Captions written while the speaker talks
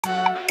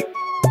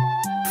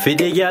Feed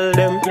the gyal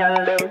them,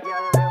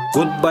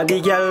 good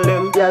body gyal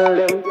them,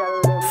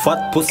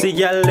 fat pussy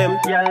gyal them,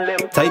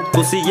 tight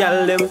pussy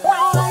gyal them.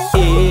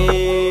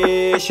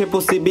 Hey, she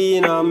pussy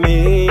Beena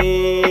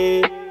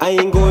me, I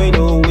ain't going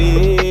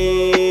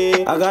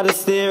away. I gotta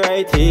stay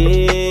right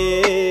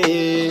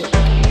here.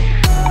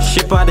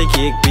 She part the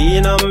cake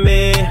Beena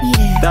me,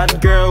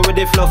 that girl with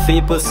the fluffy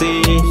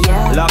pussy.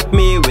 Lock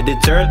me with the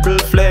turtle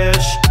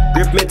flesh,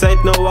 grip me tight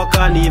now I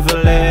can't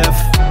even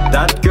left.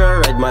 That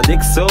girl ride my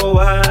dick so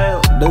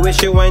wild, the way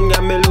she whine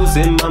got me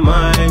losing my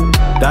mind.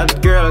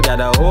 That girl got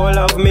a hold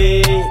of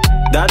me,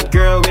 that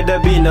girl with the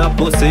Beena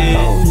pussy.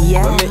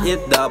 When me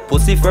hit that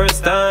pussy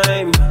first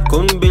time,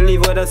 couldn't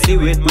believe what I see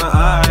with my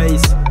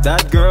eyes.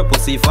 That girl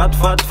pussy fat,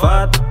 fat,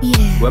 fat.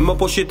 When me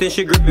push it in,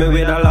 she grip me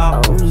with a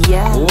lock.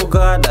 Oh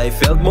God, I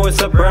felt more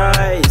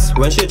surprised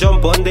when she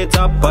jump on the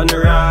top and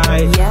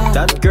ride.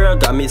 That girl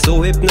got me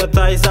so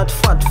hypnotized, that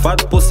fat,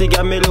 fat pussy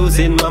got me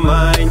losing my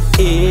mind.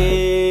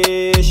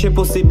 Hey, she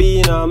pussy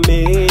Beena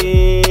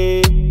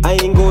me, I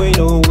ain't going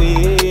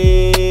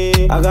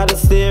away. I gotta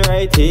stay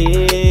right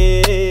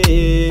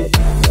here.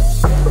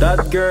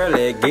 That girl,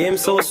 her game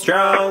so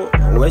strong.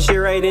 When she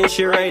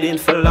riding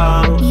for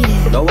long.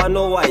 Now I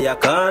know why I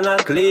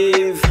cannot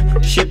leave.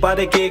 She part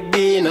the cake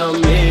Beena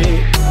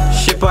me,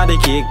 she part the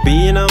cake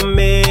Beena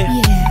me.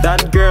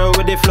 That girl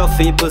with the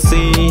fluffy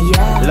pussy,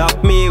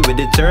 lock me with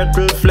the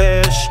turtle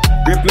flesh,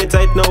 grip me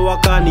tight now I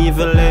can't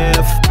even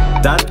left.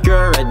 That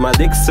girl ride my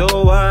dick so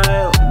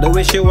wild, the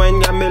way she whine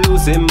got me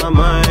losing my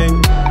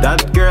mind.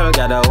 That girl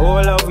got a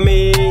hold of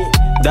me,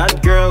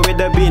 that girl with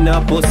the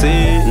Beena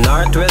pussy.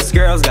 Northwest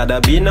girls got a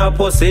Beena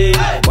pussy,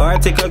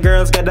 Particle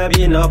girls get a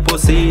Beena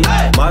pussy,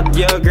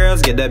 Madya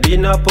girls get a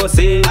Beena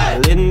pussy,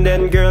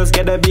 Linden girls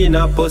get a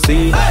Beena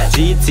pussy,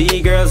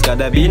 GT girls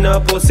got a Beena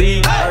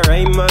pussy,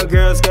 Rhymer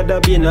girls get a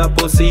Beena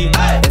pussy,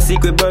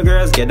 Equipper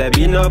girls get a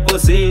Beena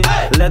pussy,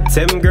 Let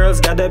them girls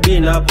got a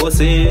Beena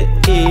pussy.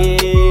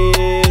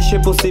 Hey, she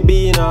pussy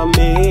Beena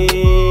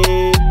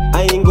me,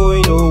 I ain't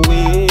going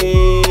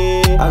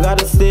away. I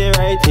gotta stay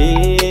right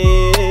here.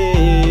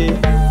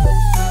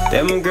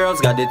 Them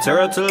girls got the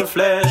turtle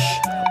flesh,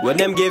 when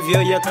them give you,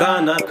 you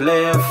cannot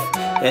left.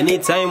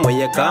 Anytime when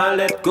you can't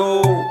let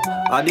go,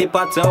 all the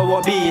patter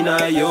will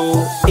Beena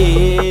yo.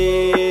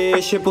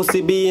 Hey, she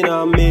pussy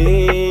Beena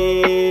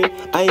me,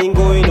 I ain't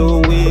going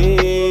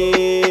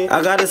away.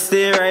 I gotta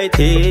stay right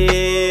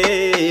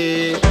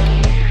here.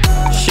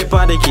 She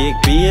part the cake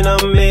Beena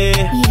me,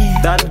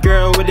 that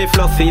girl with the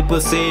fluffy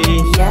pussy,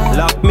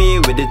 lock me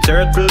with the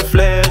turtle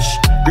flesh,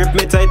 grip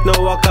me tight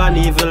now I can't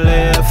even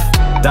left.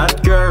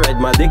 That girl ride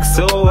my dick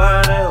so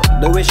wild,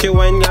 the way she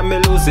whine got me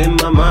losing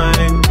my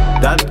mind.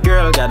 That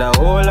girl got a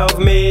hold of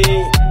me,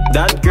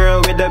 that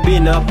girl with the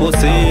Beena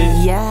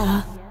pussy.